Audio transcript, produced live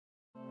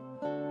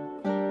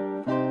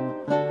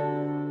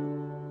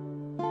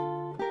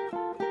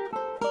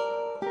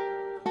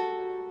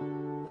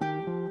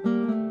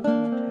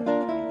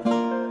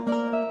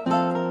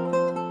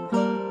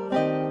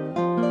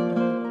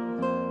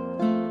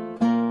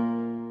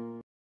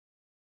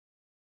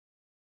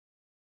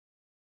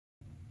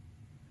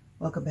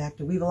Welcome back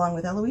to Weave Along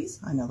with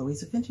Elewys. I'm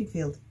Elewys of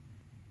Finchingfield.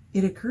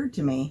 It occurred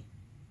to me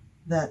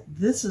that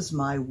this is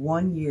my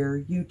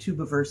 1-year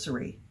YouTube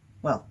anniversary.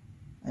 Well,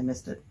 I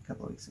missed it a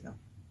couple of weeks ago.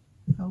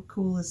 How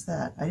cool is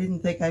that? I didn't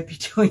think I'd be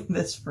doing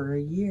this for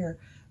a year,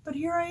 but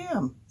here I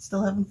am,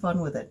 still having fun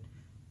with it.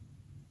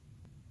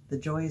 The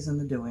joy is in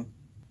the doing.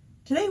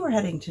 Today we're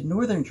heading to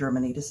northern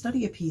Germany to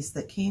study a piece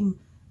that came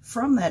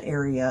from that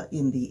area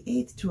in the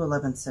 8th to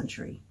 11th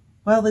century.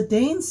 While the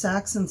Danes,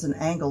 Saxons, and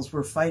Angles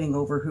were fighting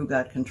over who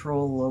got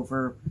control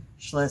over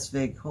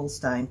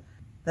Schleswig-Holstein,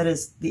 that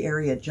is, the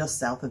area just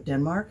south of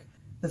Denmark,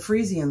 the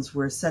Frisians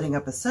were setting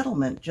up a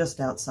settlement just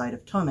outside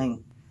of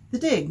Tonning. The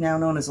dig, now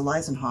known as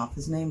Elisenhof,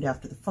 is named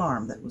after the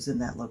farm that was in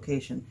that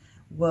location,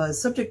 was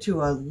subject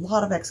to a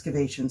lot of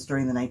excavations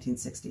during the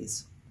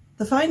 1960s.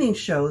 The findings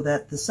show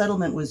that the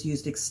settlement was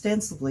used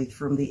extensively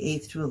from the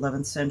 8th to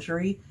 11th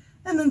century,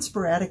 and then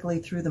sporadically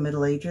through the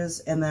Middle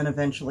Ages, and then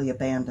eventually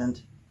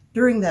abandoned.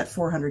 During that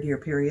 400-year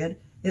period,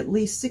 at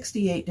least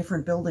 68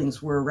 different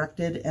buildings were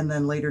erected and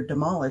then later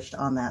demolished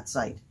on that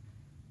site.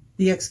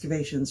 The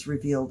excavations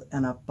revealed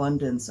an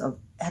abundance of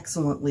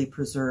excellently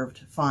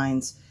preserved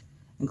finds,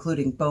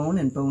 including bone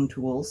and bone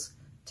tools,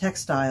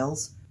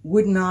 textiles,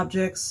 wooden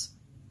objects,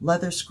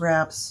 leather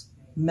scraps,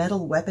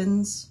 metal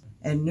weapons,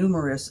 and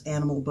numerous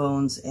animal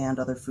bones and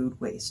other food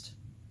waste.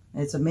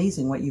 And it's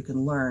amazing what you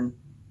can learn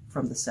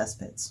from the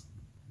cesspits.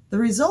 The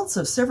results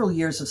of several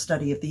years of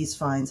study of these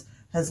finds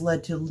has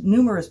led to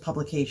numerous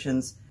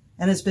publications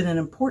and has been an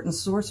important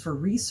source for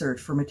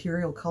research for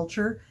material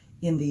culture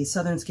in the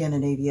southern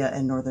Scandinavia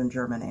and northern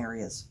German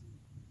areas.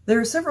 There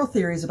are several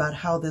theories about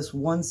how this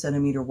 1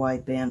 centimeter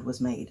wide band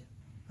was made.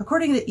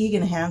 According to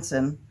Egon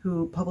Hansen,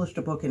 who published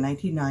a book in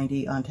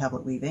 1990 on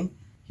tablet weaving,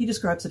 he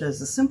describes it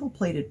as a simple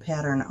plated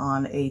pattern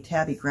on a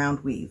tabby ground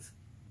weave,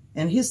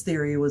 and his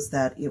theory was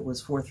that it was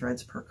 4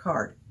 threads per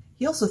card.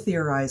 He also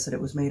theorized that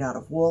it was made out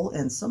of wool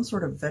and some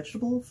sort of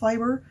vegetable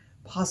fiber,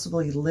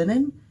 possibly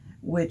linen,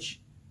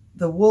 which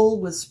the wool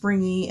was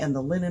springy and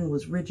the linen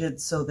was rigid,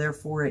 so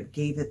therefore it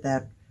gave it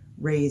that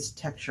raised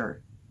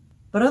texture.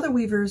 But other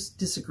weavers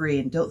disagree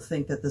and don't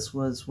think that this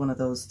was one of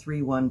those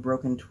 3-1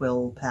 broken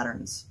twill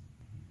patterns.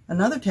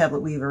 Another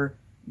tablet weaver,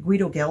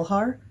 Guido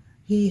Gehlhaar,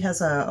 he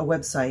has a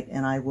website,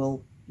 and I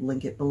will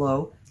link it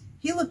below.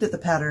 He looked at the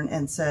pattern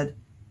and said,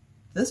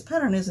 this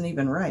pattern isn't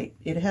even right.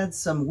 It had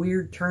some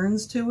weird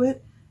turns to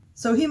it.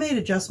 So he made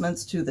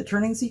adjustments to the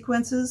turning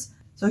sequences.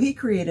 So he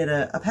created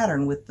a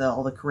pattern with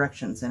all the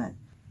corrections in it.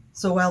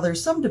 So while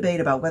there's some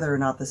debate about whether or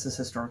not this is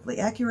historically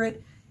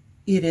accurate,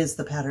 it is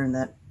the pattern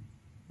that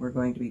we're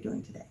going to be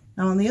doing today.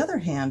 Now, on the other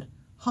hand,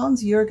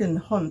 Hans-Jürgen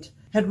Hunt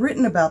had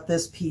written about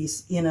this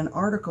piece in an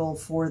article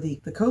for the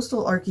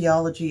Coastal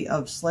Archaeology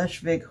of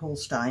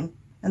Schleswig-Holstein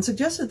and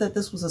suggested that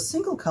this was a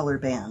single color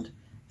band,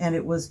 and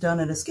it was done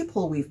in a skip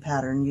hole weave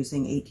pattern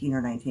using 18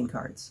 or 19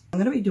 cards. I'm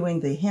going to be doing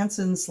the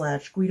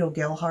Hansen/Guido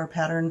Gehlhaar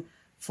pattern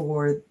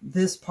for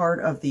this part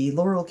of the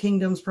Laurel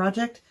Kingdoms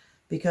project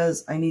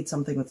because I need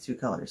something with 2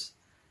 colors.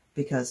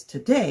 Because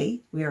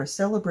today we are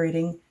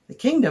celebrating the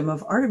Kingdom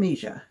of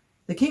Artemisia.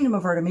 The Kingdom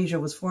of Artemisia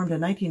was formed in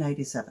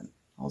 1997,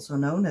 also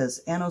known as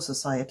Anno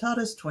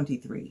Societatis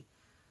 23.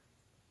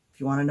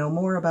 If you want to know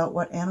more about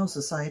what Anno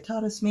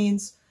Societatis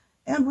means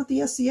and what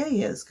the SCA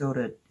is, go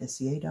to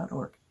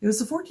sca.org. It was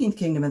the 14th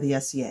kingdom of the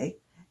SCA,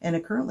 and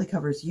it currently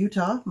covers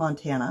Utah,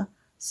 Montana,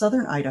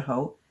 southern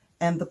Idaho,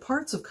 and the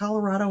parts of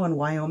Colorado and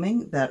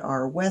Wyoming that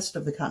are west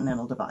of the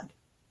Continental Divide.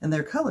 And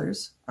their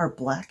colors are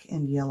black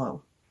and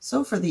yellow.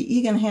 So for the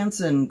Egon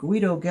Hansen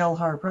Guido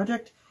Gehlhaar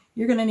project,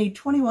 you're going to need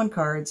 21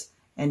 cards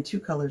and 2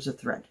 colors of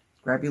thread.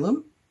 Grab your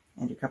loom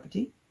and your cup of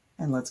tea,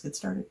 and let's get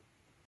started.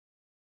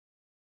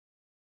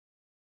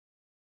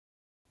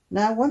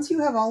 Now, once you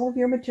have all of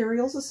your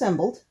materials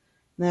assembled,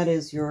 that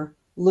is your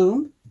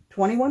loom,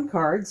 21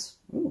 cards,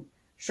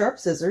 sharp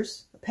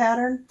scissors, a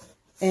pattern,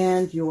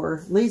 and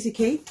your lazy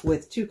cape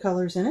with 2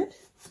 colors in it.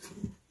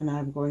 And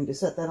I'm going to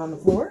set that on the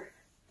floor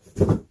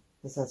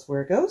because that's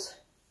where it goes.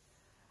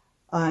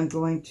 I'm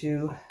going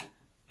to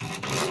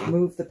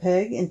move the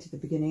peg into the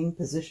beginning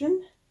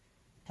position,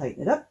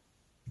 tighten it up.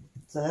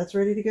 So that's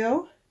ready to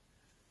go.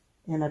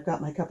 And I've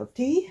got my cup of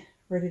tea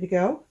ready to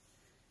go.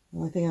 The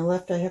only thing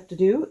I have to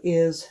do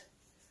is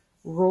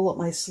roll up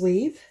my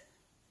sleeve.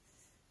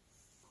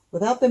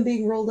 Without them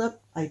being rolled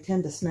up, I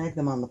tend to snag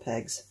them on the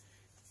pegs.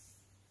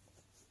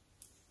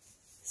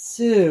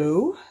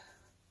 So,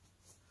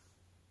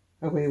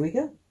 away we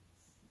go.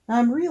 Now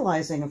I'm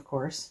realizing, of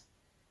course,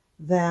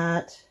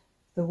 that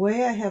the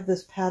way I have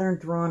this pattern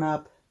drawn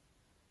up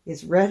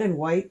is red and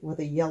white with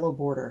a yellow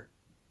border.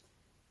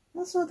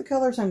 That's not the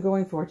colors I'm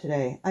going for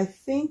today. I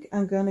think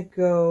I'm going to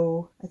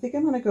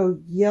go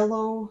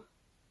yellow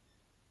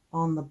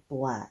on the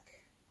black.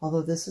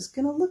 Although this is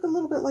going to look a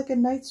little bit like a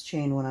knight's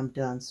chain when I'm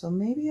done, so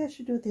maybe I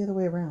should do it the other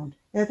way around.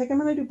 Yeah, I think I'm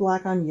going to do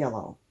black on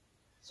yellow.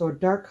 So a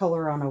dark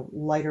color on a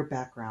lighter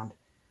background.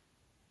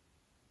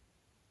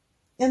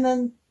 And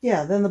then,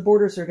 yeah, then the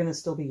borders are going to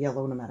still be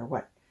yellow no matter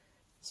what.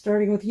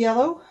 Starting with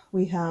yellow,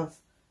 we have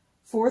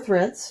 4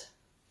 threads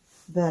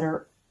that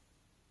are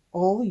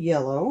all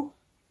yellow.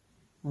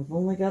 I've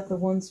only got the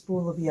one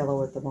spool of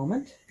yellow at the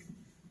moment.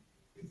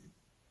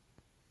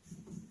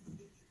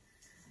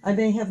 I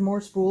may have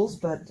more spools,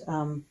 but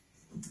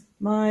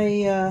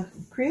my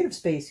creative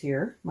space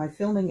here, my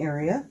filming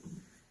area,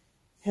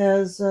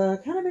 has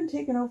kind of been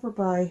taken over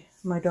by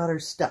my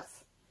daughter's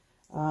stuff.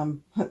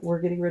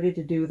 We're getting ready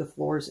to do the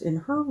floors in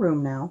her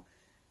room now,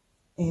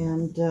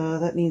 and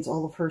that means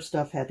all of her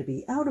stuff had to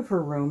be out of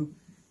her room,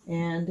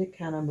 and it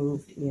kind of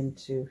moved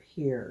into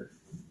here.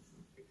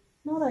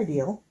 Not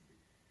ideal,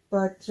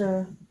 but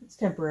it's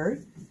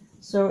temporary.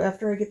 So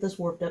after I get this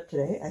warped up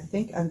today, I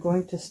think I'm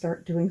going to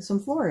start doing some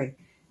flooring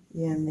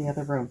in the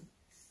other room.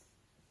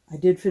 I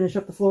did finish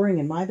up the flooring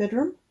in my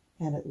bedroom,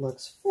 and it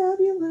looks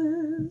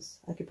fabulous.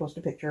 I could post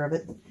a picture of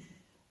it.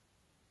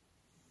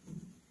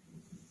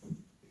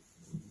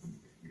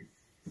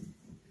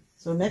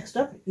 So next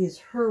up is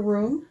her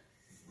room,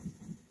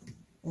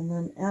 and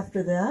then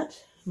after that,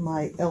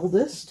 my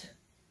eldest.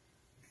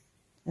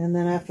 And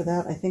then after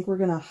that, I think we're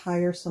going to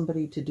hire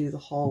somebody to do the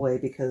hallway,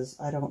 because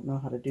I don't know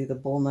how to do the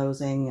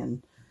bullnosing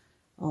and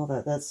all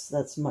that.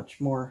 That's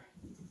much more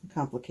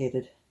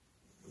complicated.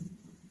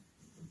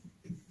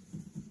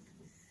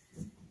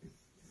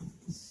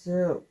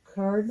 So,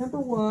 card number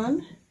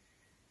 1,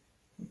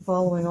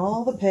 following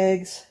all the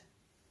pegs,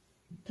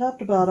 top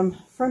to bottom,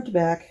 front to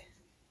back,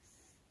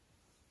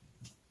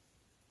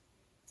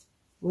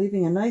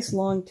 leaving a nice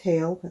long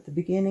tail at the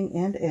beginning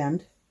and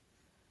end.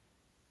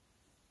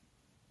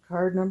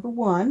 Card number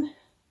 1,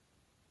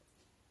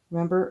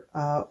 remember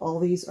all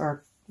these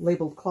are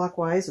labeled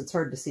clockwise. It's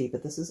hard to see,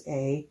 but this is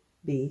A,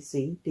 B,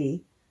 C,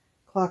 D,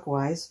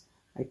 clockwise.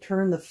 I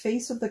turn the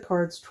face of the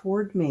cards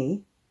toward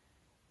me,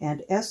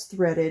 and S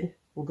threaded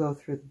will go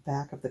through the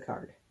back of the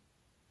card.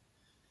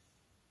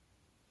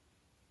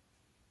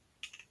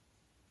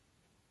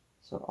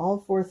 So all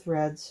 4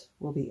 threads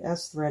will be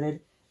S threaded.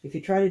 If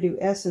you try to do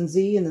S and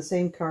Z in the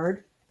same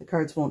card, the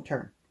cards won't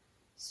turn.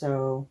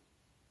 So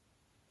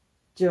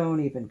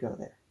don't even go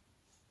there.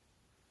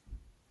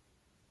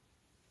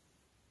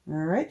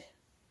 All right,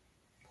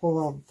 pull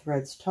all the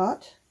threads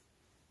taut.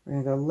 We're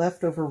going to go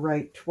left over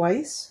right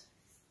twice.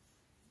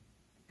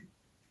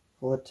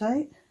 Pull it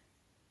tight,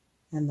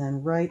 and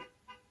then right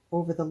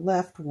over the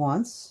left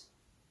once,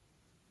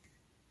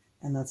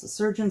 and that's a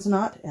surgeon's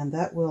knot, and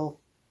that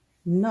will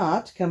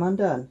not come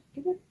undone.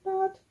 Give it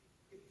not.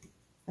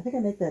 I think I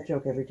make that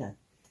joke every time.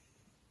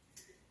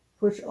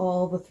 Push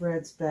all the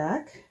threads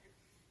back.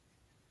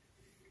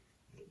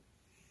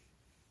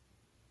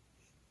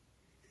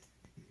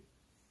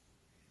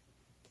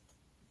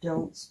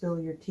 Don't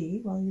spill your tea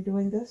while you're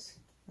doing this.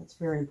 That's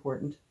very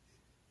important.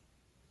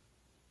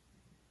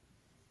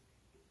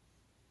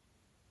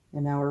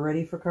 And now we're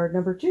ready for card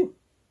number 2,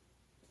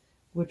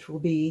 which will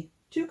be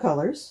 2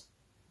 colors.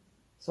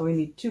 So we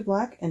need 2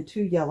 black and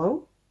 2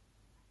 yellow,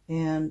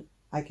 and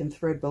I can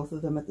thread both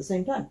of them at the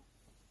same time.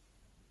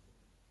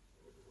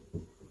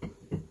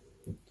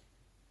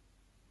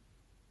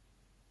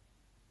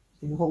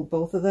 So you hold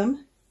both of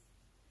them,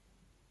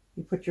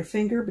 you put your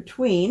finger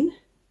between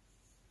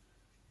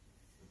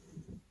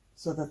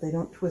so that they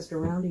don't twist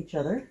around each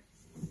other,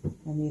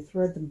 and you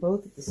thread them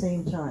both at the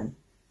same time.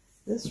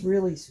 This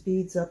really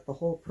speeds up the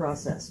whole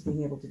process,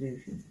 being able to do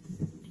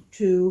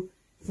 2,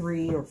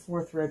 3, or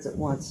 4 threads at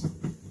once.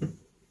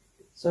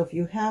 So if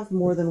you have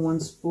more than one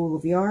spool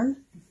of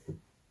yarn,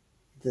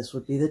 this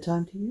would be the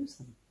time to use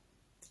them.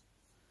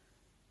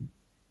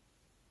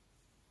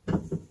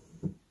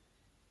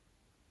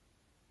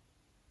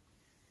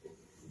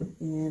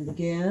 And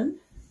again,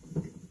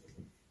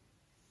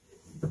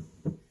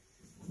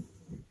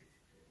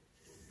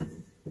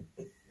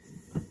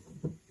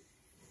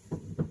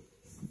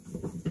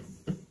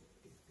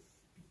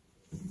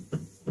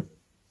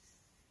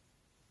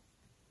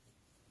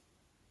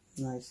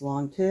 nice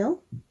long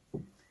tail.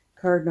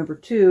 Card number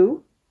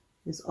 2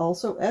 is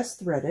also S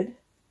threaded,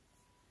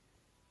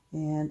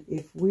 and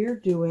if we're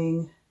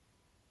doing,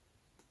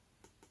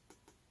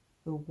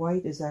 the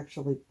white is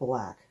actually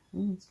black.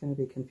 It's going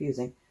to be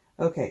confusing.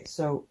 Okay,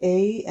 so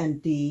A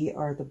and D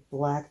are the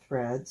black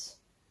threads,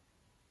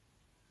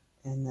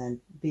 and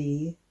then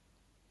B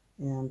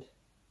and, is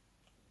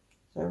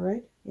that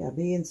right? Yeah,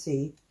 B and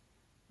C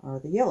are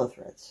the yellow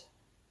threads.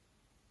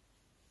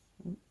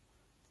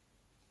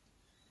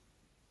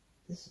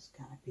 This is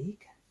going to be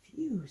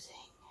confusing.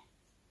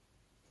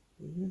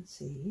 B and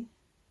C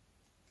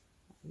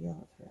are the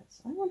yellow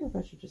threads. I wonder if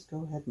I should just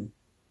go ahead and,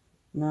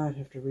 no, I'd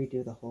have to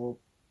redo the whole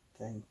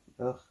thing.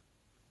 Ugh.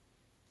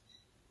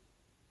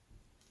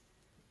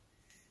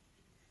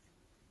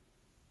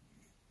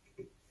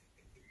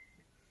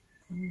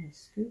 I'm going to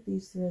scoot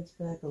these threads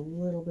back a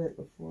little bit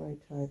before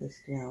I tie this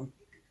down.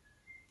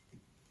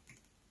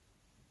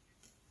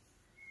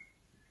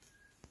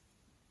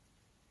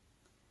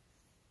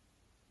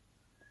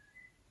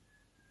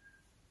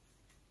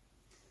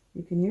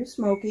 You can hear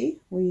Smokey.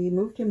 We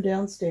moved him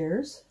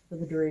downstairs for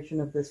the duration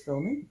of this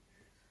filming,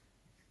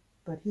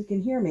 but he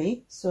can hear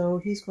me, so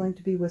he's going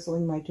to be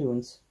whistling my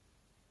tunes.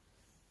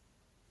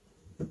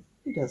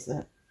 He does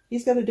that.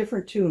 He's got a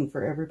different tune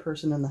for every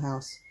person in the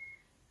house.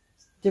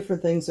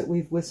 different things that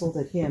we've whistled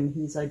at him,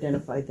 he's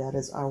identified that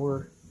as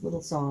our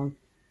little song.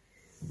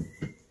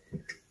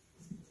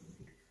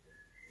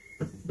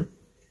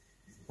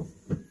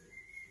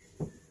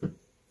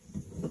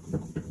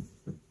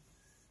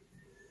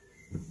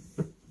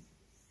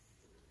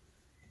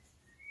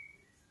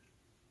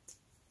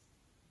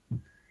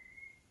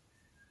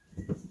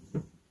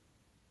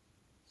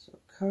 So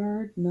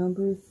card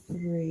number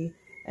 3.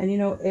 And you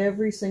know,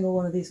 every single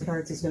one of these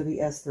cards is going to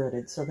be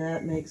S-threaded, so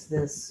that makes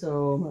this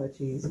so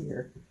much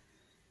easier.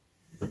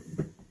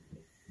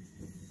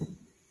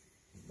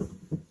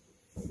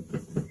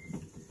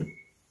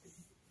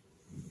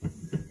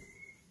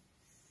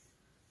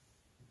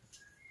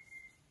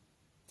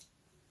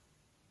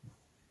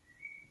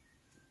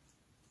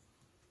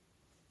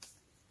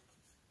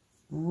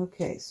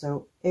 Okay,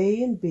 so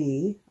A and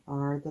B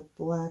are the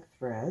black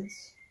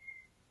threads.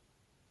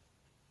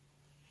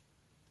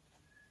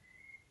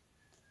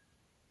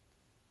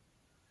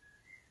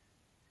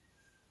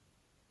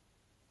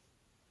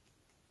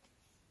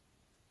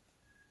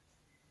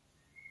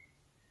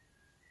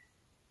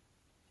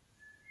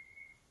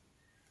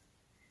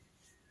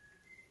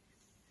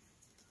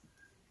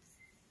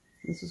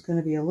 This is going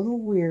to be a little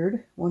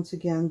weird, once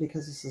again,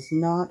 because this is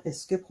not a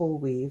skip hole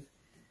weave.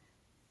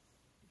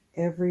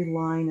 Every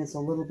line is a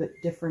little bit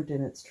different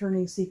in its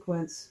turning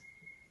sequence,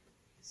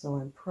 so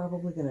I'm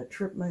probably going to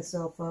trip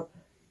myself up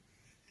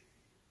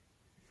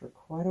for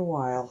quite a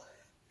while.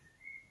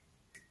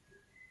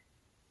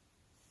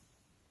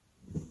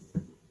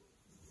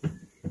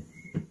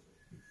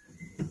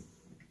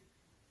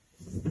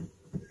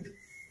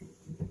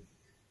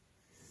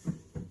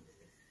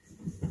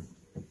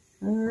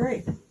 All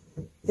right.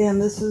 And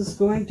this is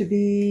going to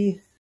be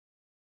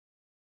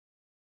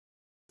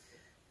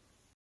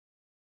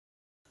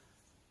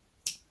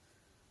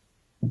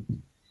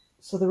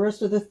so the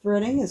rest of the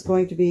threading is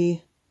going to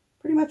be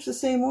pretty much the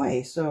same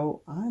way.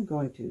 So I'm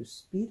going to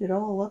speed it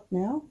all up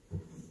now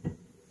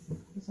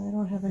because I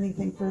don't have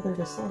anything further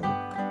to say.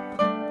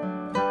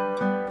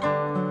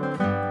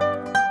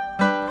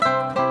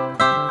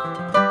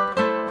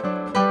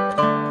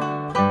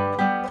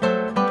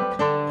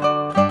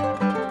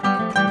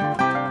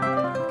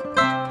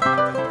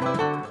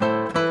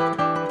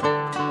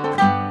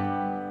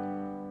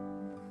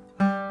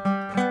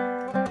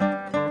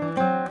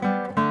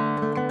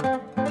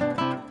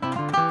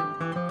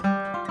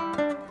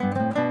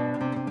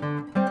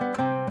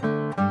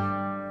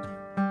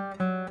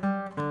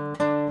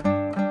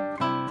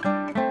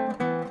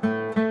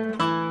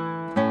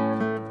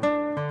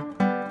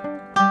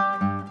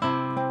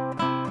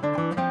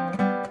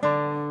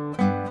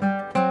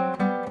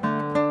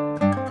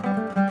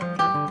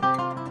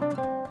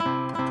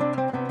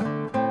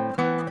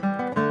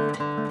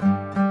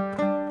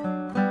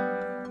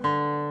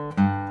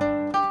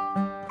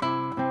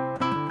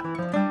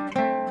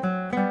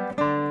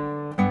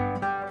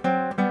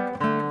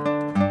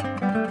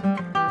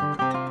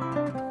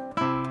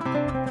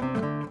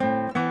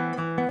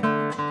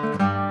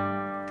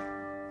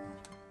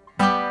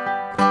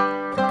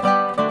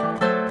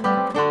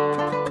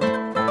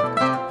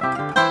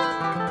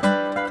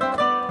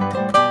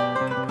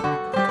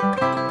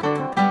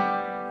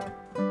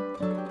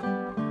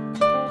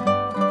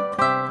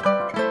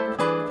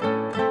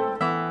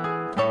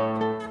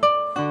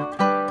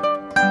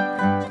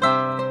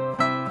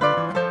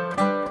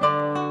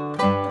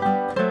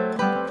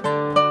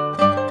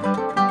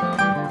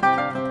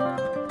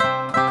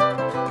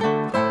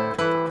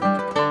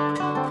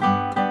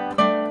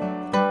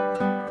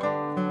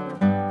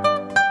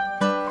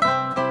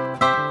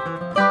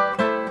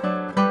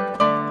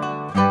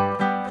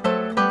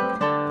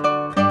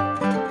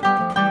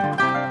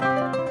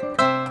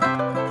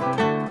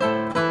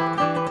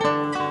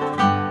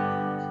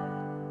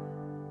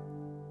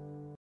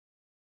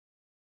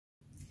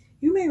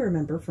 You may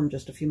remember from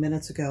just a few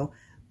minutes ago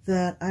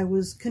that I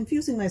was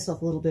confusing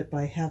myself a little bit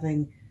by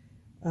having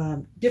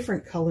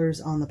different colors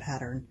on the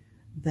pattern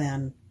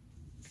than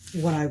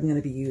what I'm going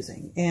to be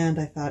using. And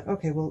I thought,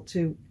 okay, well,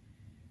 to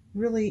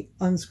really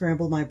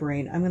unscramble my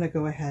brain, I'm going to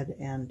go ahead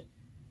and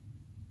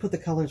put the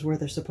colors where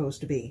they're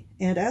supposed to be.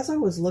 And as I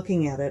was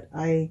looking at it,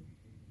 I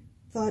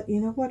thought,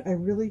 you know what, I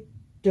really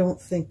don't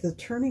think the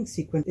turning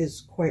sequence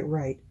is quite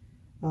right.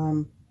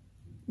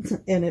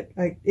 And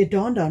it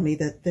dawned on me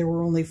that there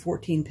were only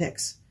 14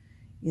 picks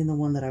in the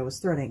one that I was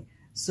threading.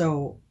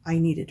 So I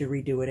needed to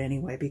redo it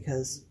anyway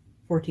because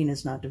 14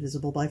 is not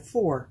divisible by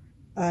 4.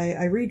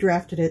 I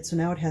redrafted it, so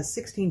now it has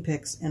 16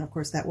 picks, and of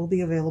course that will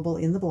be available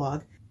in the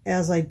blog.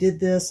 As I did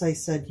this, I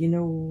said, you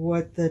know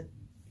what, the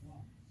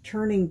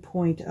turning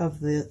point of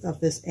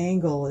this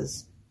angle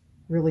is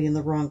really in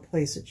the wrong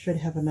place. It should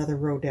have another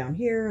row down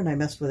here, and I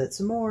messed with it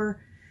some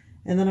more.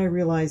 And then I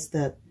realized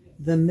that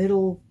the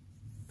middle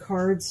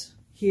cards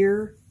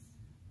here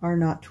are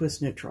not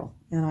twist neutral,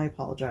 and I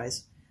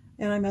apologize.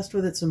 And I messed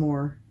with it some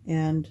more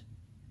and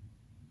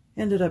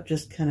ended up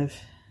just kind of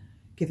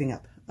giving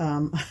up.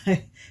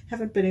 I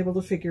haven't been able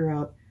to figure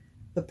out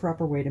the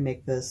proper way to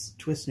make this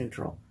twist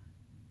neutral.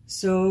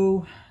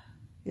 So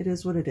it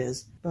is what it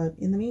is. But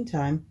in the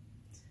meantime,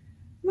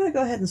 I'm going to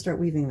go ahead and start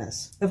weaving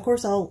this. Of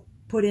course, I'll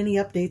put any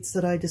updates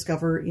that I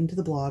discover into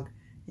the blog.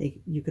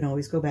 You can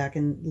always go back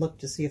and look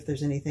to see if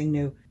there's anything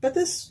new, but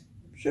this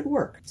should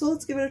work. So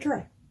let's give it a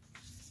try.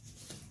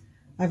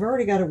 I've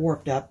already got it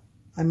warped up.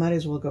 I might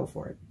as well go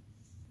for it.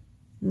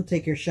 You'll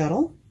take your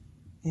shuttle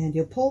and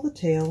you'll pull the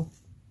tail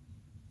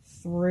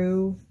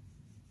through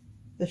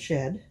the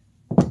shed,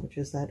 which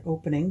is that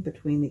opening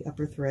between the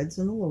upper threads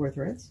and the lower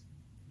threads.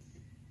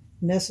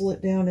 Nestle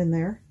it down in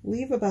there.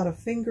 Leave about a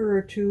finger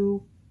or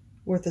two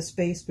worth of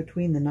space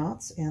between the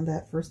knots and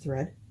that first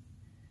thread.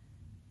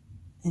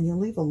 And you'll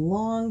leave a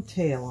long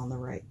tail on the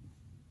right.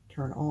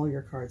 Turn all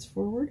your cards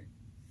forward.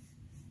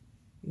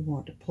 You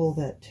want to pull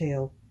that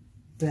tail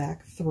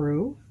back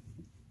through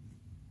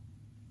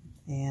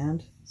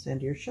and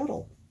send your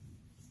shuttle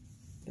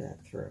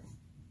back through.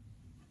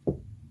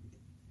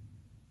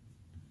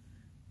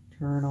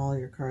 Turn all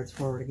your cards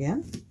forward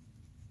again.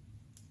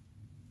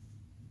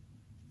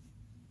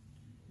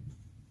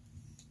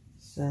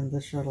 Send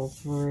the shuttle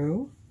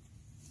through.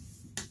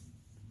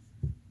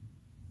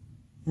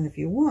 And if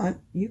you want,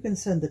 you can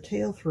send the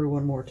tail through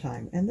one more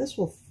time, and this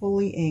will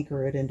fully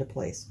anchor it into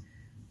place.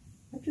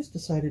 I've just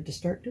decided to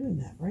start doing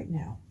that right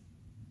now.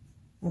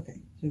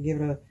 Okay, so give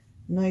it a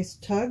nice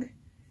tug.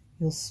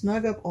 You'll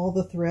snug up all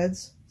the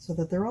threads so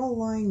that they're all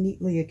lying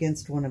neatly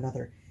against one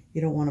another.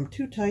 You don't want them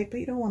too tight, but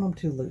you don't want them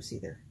too loose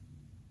either.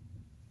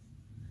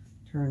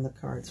 Turn the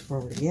cards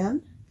forward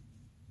again.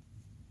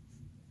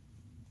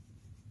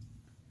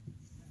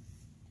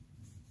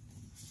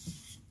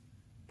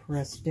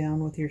 Press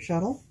down with your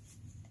shuttle.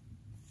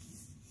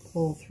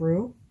 Pull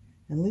through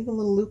and leave a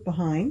little loop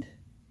behind.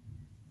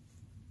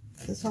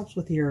 This helps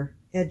with your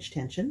edge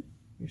tension,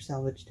 your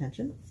salvage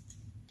tension.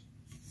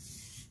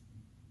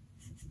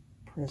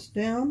 Press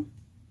down,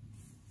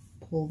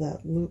 pull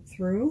that loop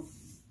through,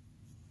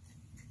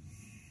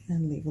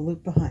 and leave a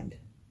loop behind.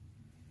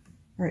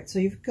 All right, so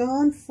you've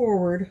gone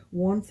forward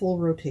one full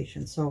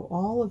rotation, so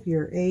all of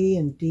your A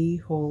and D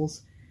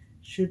holes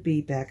should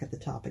be back at the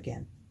top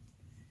again.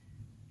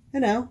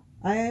 And now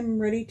I am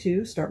ready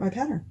to start my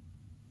pattern.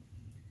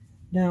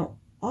 Now,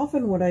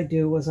 often what I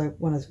do is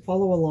when I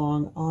follow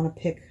along on a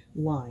pick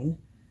line,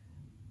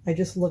 I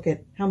just look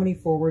at how many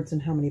forwards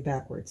and how many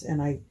backwards,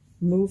 and I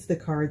move the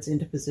cards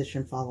into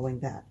position following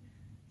that.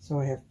 So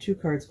I have 2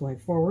 cards going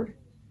forward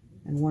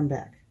and 1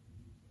 back,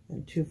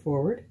 then 2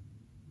 forward,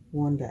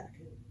 1 back,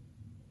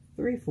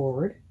 3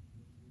 forward,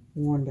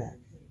 1 back,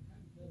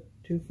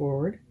 2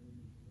 forward,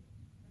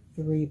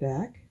 3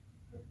 back,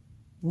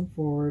 1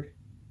 forward,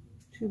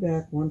 2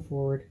 back, 1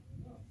 forward,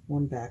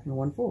 1 back, and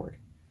 1 forward.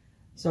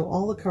 So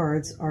all the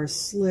cards are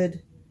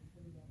slid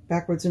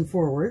backwards and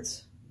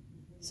forwards.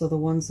 So the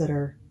ones that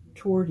are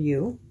toward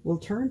you will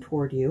turn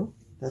toward you.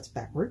 That's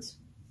backwards.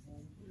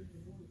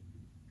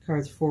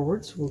 Cards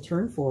forwards will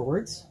turn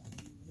forwards.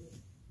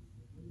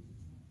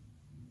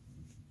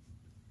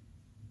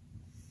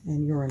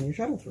 And you're on your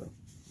shuttle through.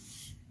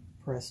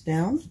 Press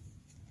down,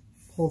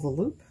 pull the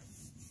loop,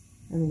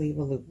 and leave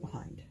a loop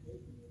behind.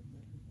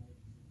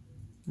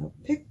 Now,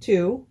 pick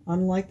 2,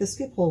 unlike the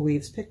skip hole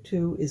weaves, pick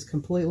 2 is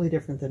completely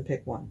different than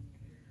pick 1.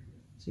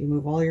 So you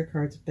move all your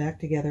cards back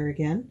together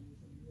again.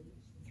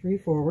 3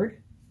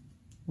 forward,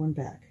 1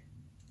 back.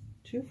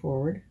 2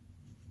 forward,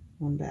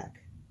 1 back.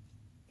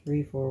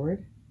 3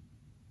 forward,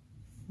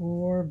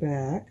 4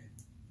 back,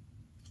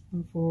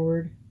 1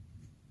 forward,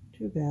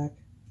 2 back,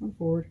 1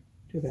 forward,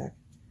 2 back,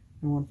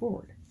 and 1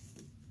 forward.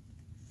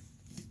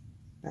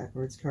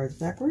 Backwards cards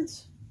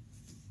backwards,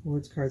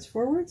 forwards cards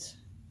forwards.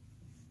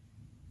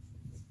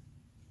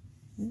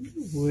 And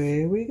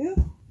away we go.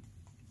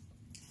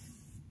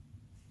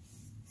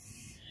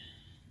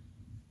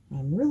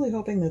 I'm really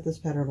hoping that this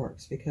pattern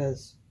works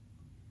because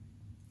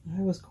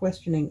I was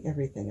questioning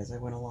everything as I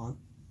went along.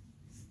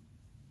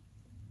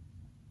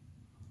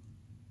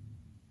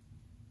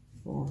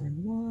 4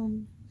 and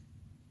 1,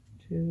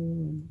 2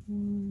 and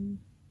 1,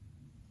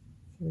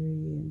 3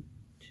 and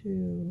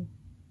 2,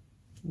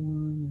 1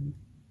 and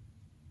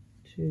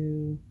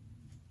 2,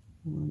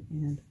 1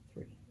 and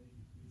 3.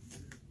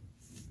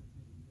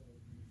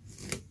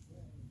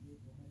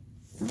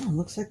 Oh,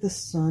 looks like the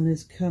sun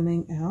is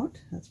coming out.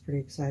 That's pretty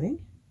exciting.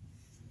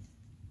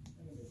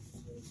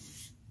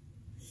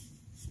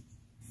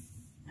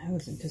 I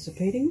was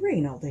anticipating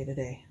rain all day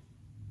today.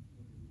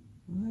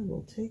 I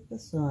will take the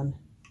sun.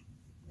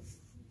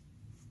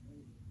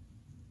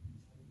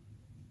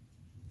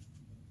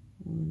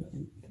 One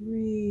and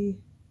 3,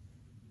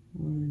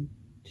 1 and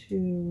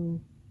 2,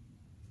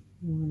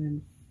 1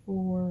 and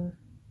 4,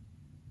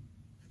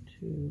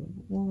 2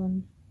 and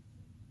 1,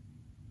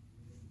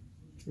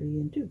 3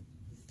 and 2.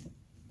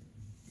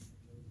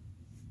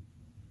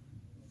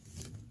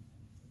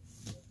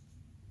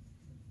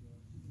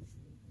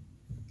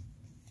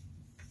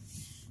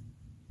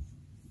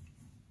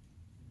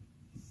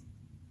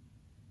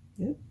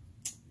 Yep.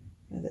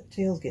 Now that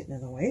tail's getting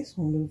in the way, so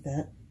we'll move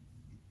that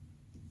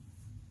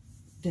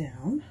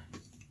down.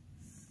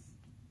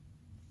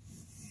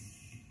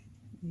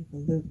 Leave a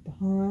loop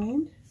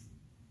behind.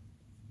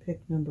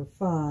 Pick number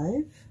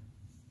 5.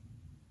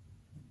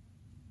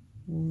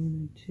 1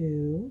 and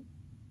 2,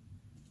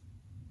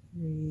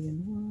 3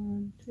 and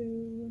 1, 2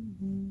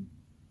 and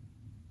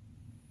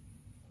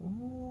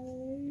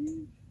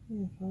 1, 5,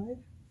 yeah, 5,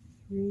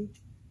 3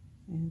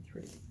 and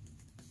 3.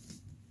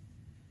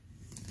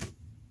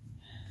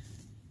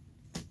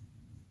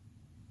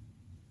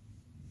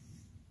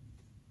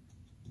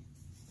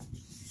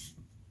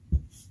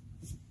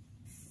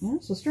 Well,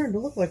 so it's starting to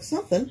look like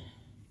something.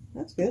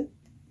 That's good.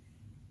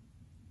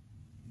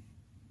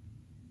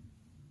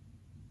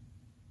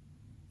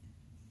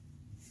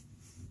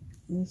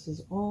 This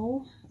is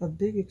all a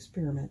big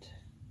experiment.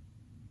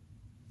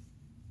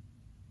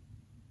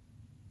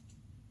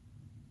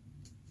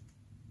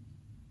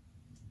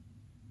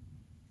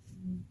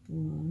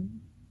 One,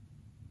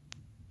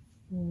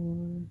 4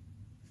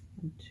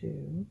 and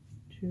 2,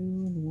 2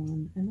 and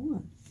 1 and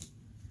 1.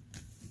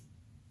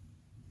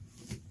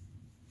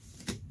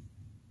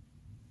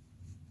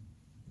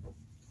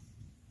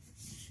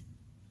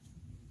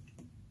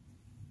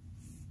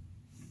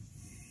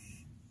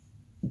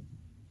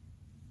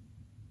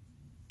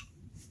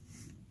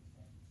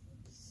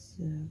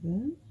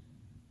 Seven,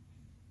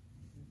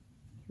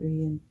 3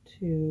 and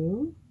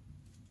 2,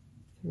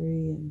 3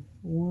 and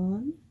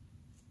 1,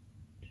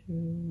 2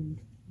 and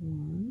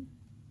 1,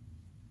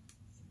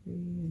 3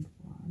 and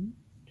 1,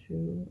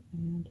 2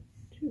 and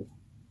 2.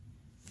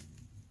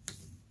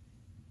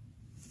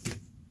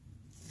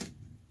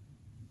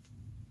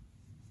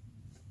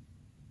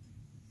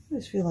 I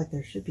just feel like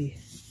there should be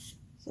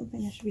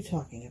something I should be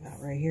talking about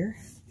right here.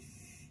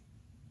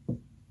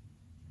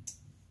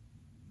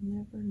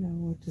 Never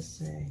know what to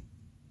say.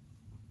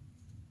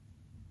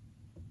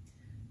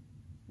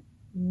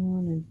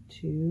 1 and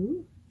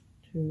 2,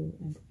 2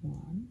 and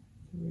 1,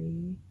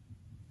 3,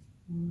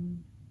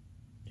 1,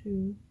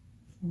 2,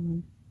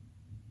 1,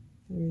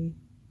 3,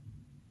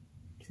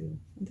 2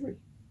 and 3.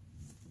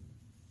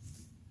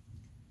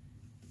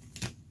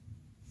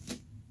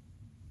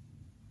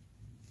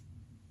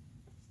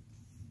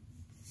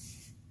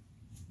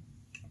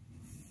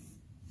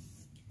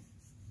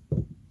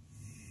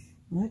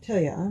 I tell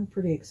you, I'm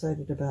pretty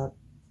excited about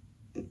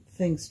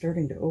things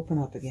starting to open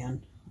up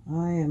again.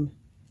 I am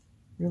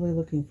really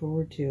looking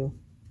forward to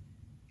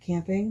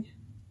camping,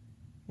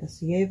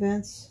 SCA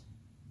events,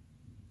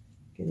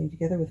 getting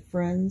together with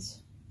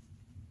friends,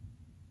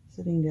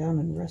 sitting down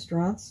in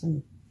restaurants,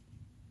 and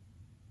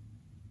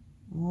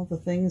all the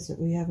things that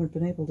we haven't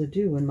been able to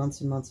do in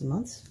months and months and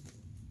months.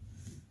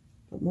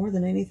 But more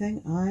than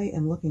anything, I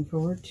am looking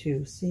forward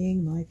to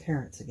seeing my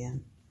parents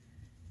again.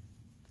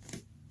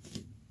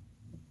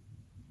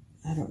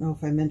 I don't know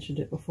if I mentioned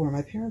it before.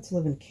 My parents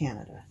live in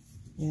Canada,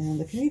 and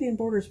the Canadian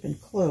border's been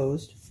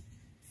closed,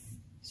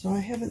 so I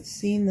haven't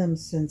seen them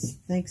since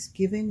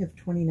Thanksgiving of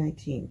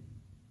 2019.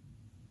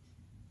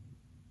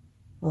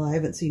 Well, I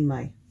haven't seen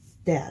my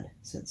dad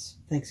since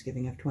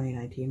Thanksgiving of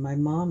 2019. My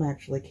mom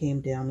actually came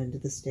down into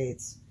the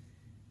States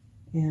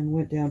and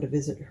went down to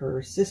visit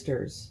her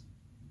sisters.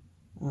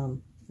 There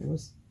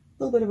was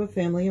a little bit of a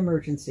family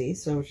emergency,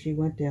 so she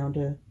went down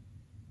to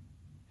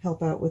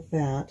help out with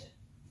that,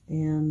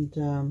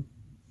 and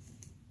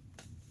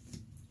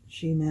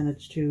she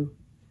managed to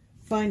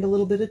find a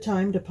little bit of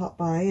time to pop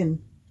by, and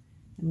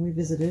we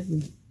visited,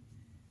 and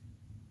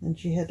then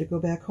she had to go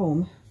back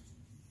home.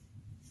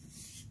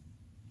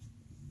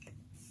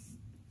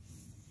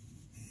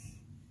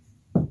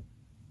 But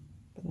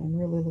I'm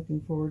really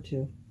looking forward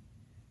to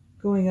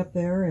going up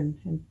there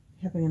and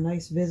having a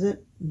nice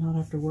visit, not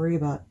have to worry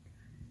about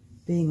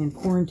being in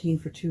quarantine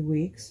for 2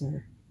 weeks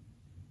or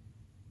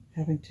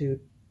having to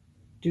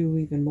do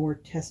even more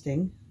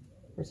testing.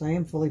 Of course, I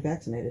am fully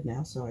vaccinated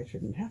now, so I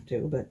shouldn't have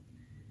to, but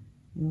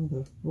you know,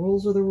 the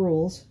rules are the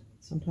rules.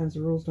 Sometimes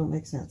the rules don't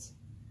make sense.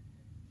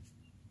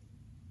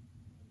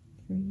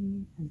 3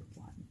 and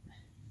 1.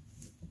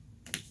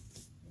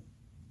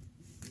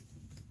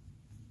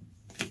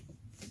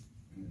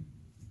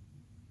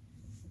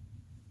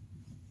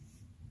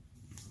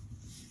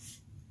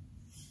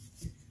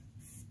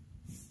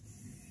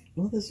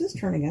 Well, this is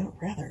turning out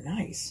rather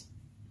nice.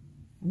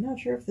 I'm not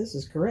sure if this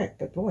is correct,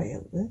 but boy,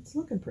 it's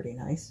looking pretty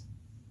nice.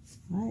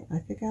 I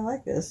think I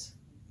like this.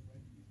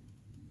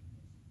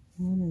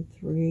 1 and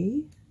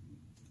 3,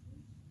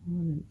 1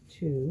 and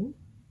 2,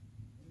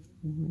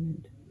 1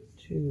 and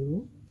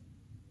 2,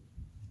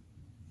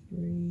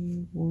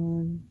 3,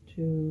 1,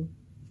 2,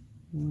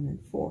 1 and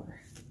 4.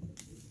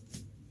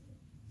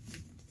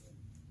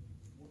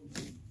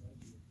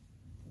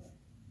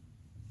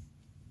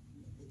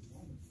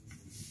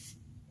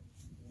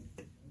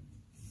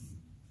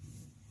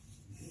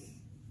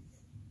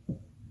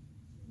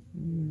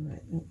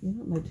 Alright, you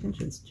know, my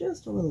tension's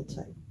just a little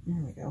tight.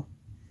 There we go.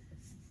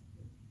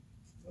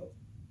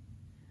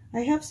 I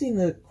have seen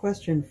the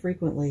question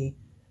frequently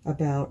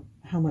about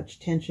how much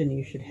tension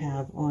you should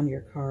have on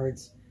your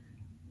cards.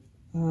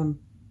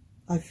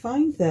 I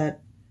find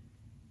that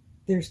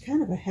there's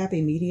kind of a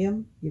happy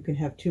medium. You can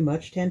have too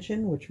much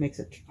tension, which makes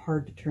it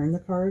hard to turn the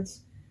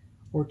cards,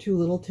 or too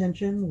little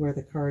tension, where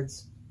the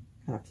cards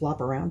kind of flop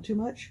around too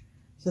much.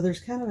 So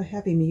there's kind of a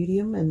happy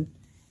medium, and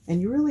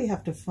you really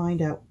have to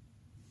find out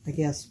I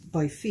guess,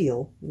 by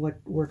feel, what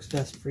works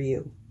best for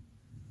you.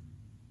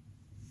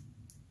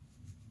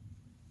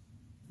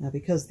 Now,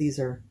 because these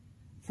are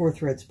 4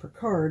 threads per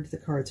card, the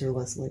cards are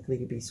less likely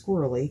to be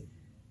squirrely,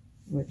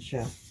 which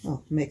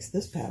well, makes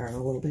this pattern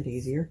a little bit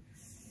easier.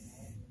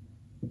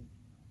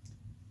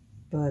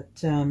 But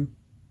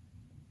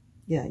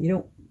yeah,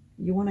 you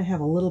want to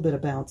have a little bit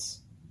of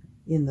bounce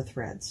in the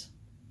threads.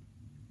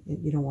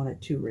 You don't want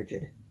it too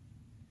rigid.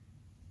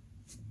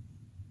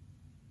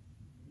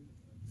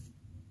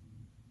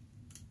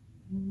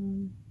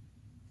 One,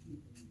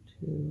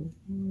 two,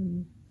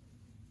 1,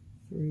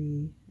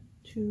 3,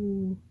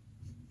 2,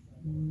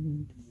 1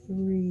 and 3,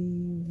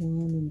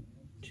 1 and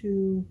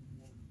 2,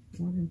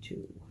 1 and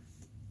 2.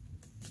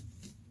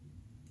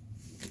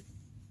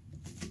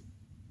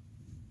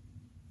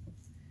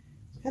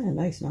 It's kind of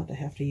nice not to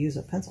have to use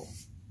a pencil.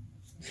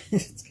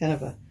 It's kind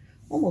of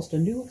almost a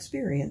new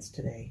experience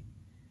today.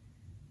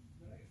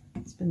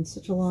 It's been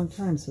such a long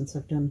time since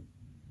I've done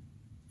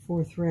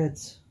 4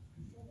 threads.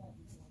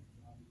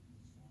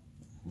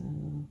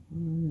 1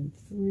 and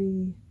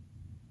 3,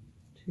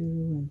 2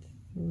 and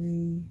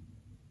 3,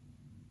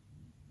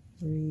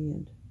 3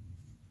 and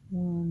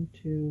 1,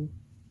 2,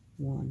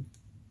 1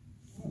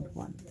 and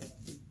 1.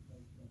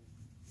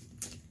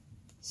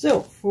 So,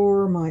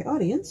 for my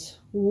audience,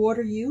 what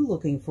are you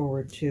looking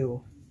forward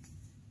to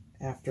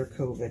after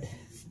COVID?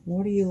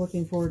 What are you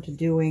looking forward to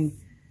doing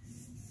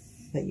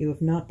that you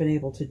have not been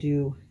able to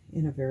do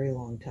in a very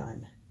long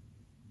time?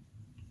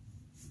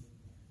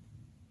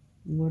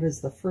 What is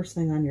the first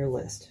thing on your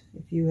list?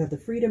 If you had the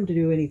freedom to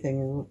do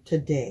anything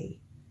today,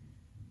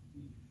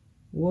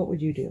 what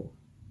would you do?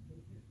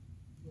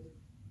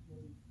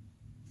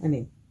 I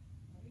mean,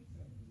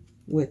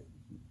 with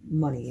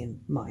money in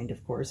mind,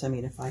 of course. I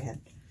mean, if I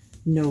had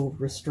no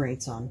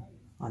restraints on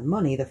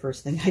money, the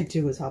first thing I'd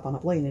do is hop on a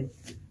plane and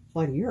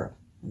fly to Europe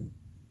and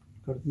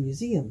go to the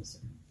museums.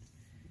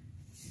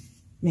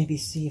 Maybe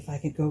see if I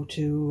could go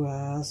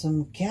to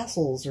some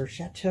castles or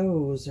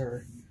chateaus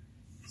or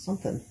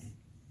something.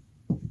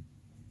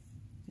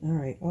 All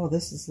right. Oh,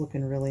 this is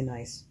looking really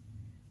nice.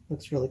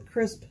 Looks really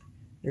crisp.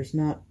 There's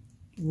not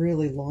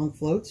really long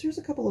floats. There's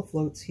a couple of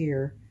floats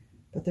here,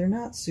 but they're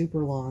not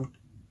super long.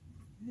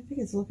 I think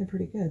it's looking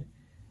pretty good.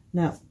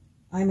 Now,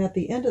 I'm at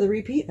the end of the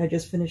repeat. I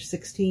just finished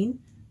 16.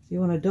 So you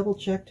want to double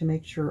check to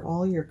make sure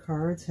all your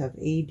cards have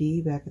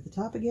AD back at the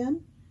top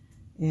again.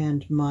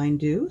 And mine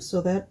do,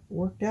 so that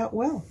worked out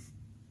well.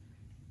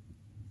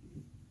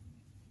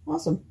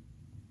 Awesome.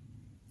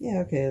 Yeah,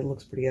 okay, it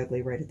looks pretty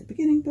ugly right at the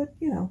beginning, but,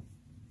 you know,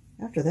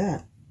 after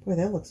that, boy,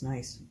 that looks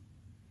nice.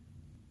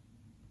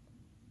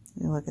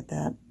 You look at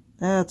that.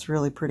 That's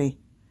really pretty.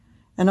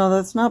 And no,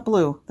 that's not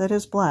blue. That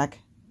is black.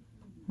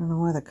 I don't know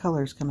why the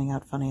color's coming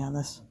out funny on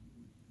this.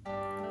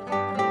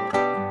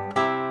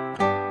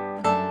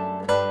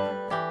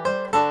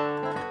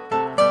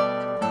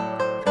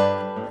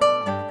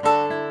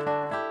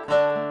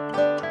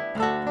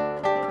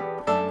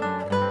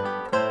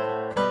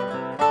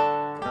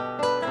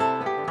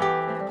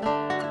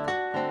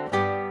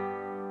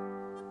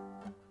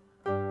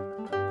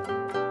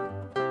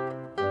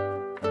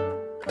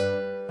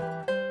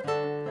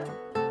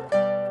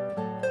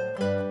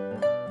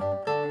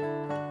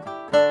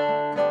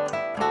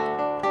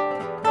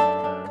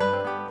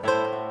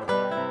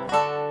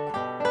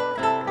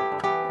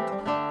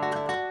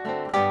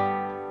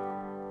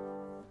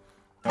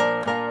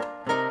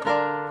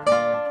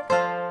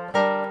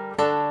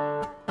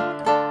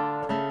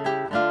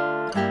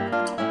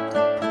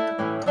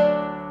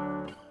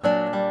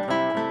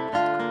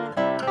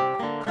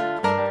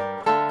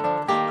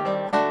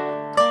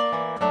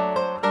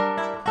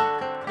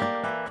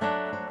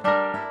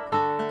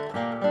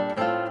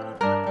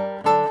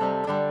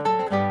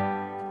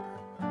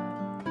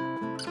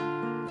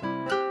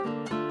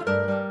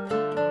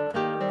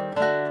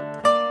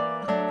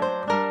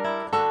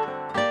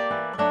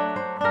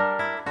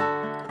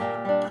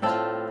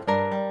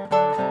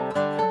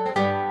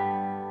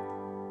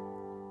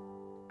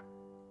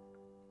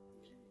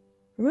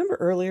 Remember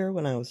earlier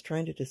when I was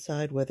trying to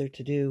decide whether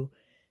to do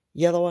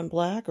yellow on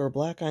black or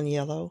black on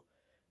yellow,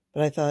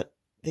 but I thought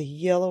the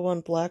yellow on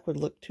black would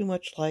look too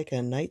much like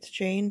a knight's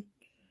chain?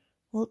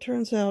 Well, it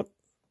turns out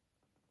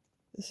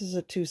this is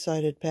a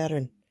two-sided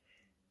pattern.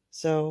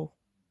 So,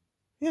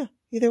 yeah,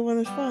 either one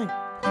is fine.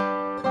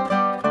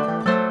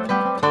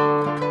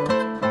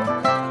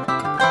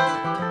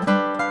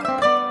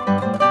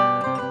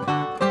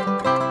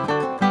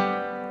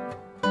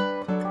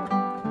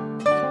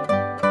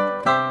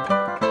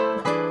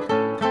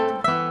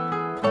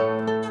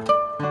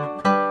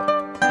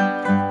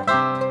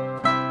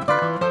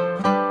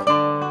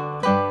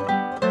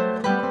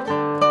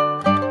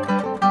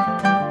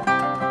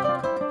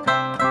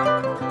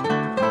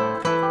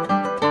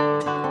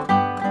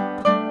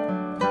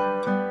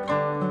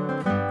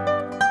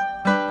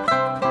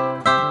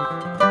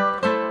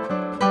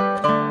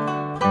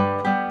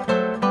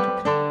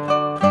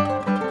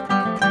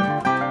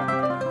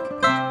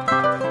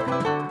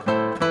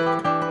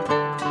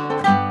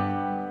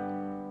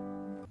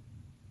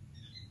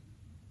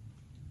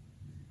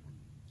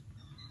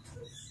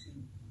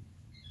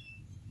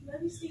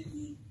 Love you,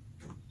 Stinky.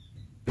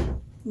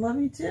 Love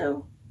you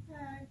too.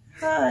 Hi.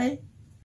 Hi.